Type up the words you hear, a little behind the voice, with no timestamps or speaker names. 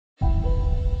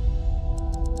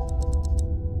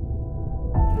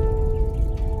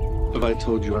have I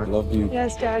told you I love you?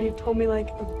 Yes, Dad, you've told me like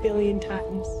a billion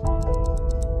times.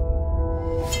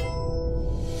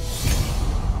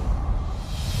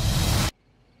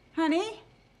 Honey?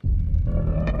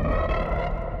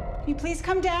 Can you please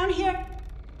come down here?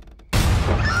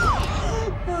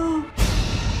 Oh.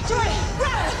 Jordan,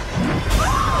 run!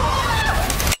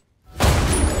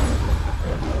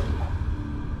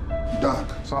 Doc,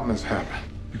 something has happened.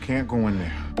 You can't go in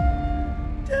there.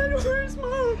 Dad, where's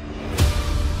Mom?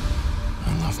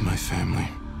 I love my family.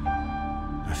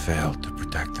 I failed to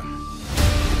protect them.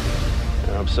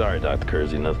 I'm sorry, Dr.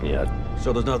 Kersey, nothing yet.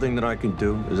 So there's nothing that I can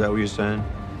do? Is that what you're saying?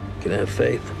 You can have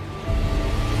faith.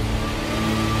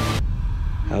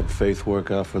 How'd faith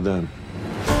work out for them?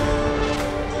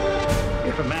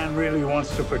 If a man really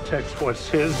wants to protect what's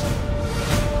his,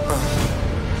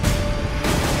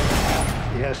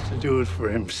 he has to do it for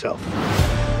himself.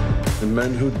 The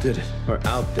men who did it are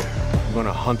out there. I'm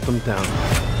gonna hunt them down.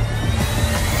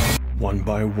 One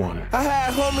by one. I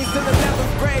had homies in the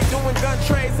 11th grade doing gun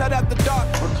trades out at the dock.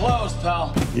 We're closed,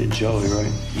 pal. You're Joey,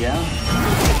 right? Yeah?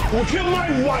 Well, kill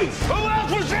my wife! Who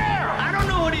else was there? I don't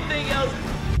know anything else.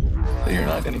 You're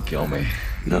not gonna kill me.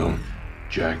 No,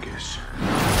 Jack is.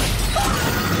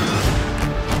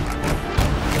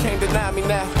 Can't deny me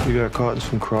now. You got caught in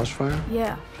some crossfire?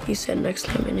 Yeah. He said next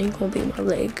time it ain't gonna be my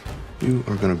leg. You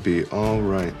are gonna be all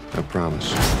right, I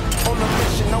promise. On a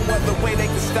mission, no other way they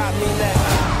can stop me now.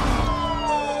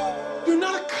 You're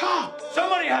not a cop.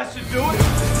 Somebody has to do it.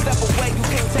 Step away, you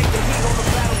can't take the heat on the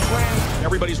battleground.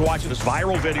 Everybody's watching this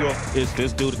viral video. Is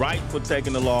this dude right for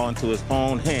taking the law into his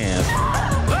own hands?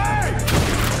 Hey!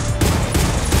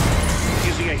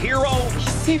 Is he a hero? He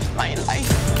saved my life.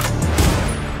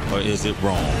 Or is it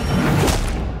wrong?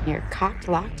 You're cocked,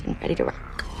 locked, and ready to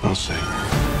rock. I'll say,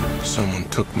 someone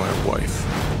took my wife.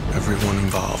 Everyone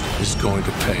involved is going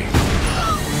to pay.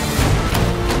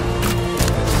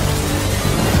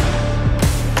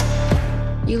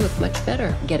 You look much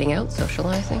better getting out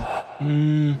socializing.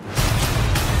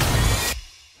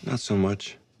 Not so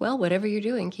much. Well, whatever you're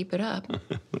doing, keep it up.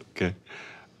 Okay,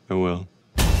 I will.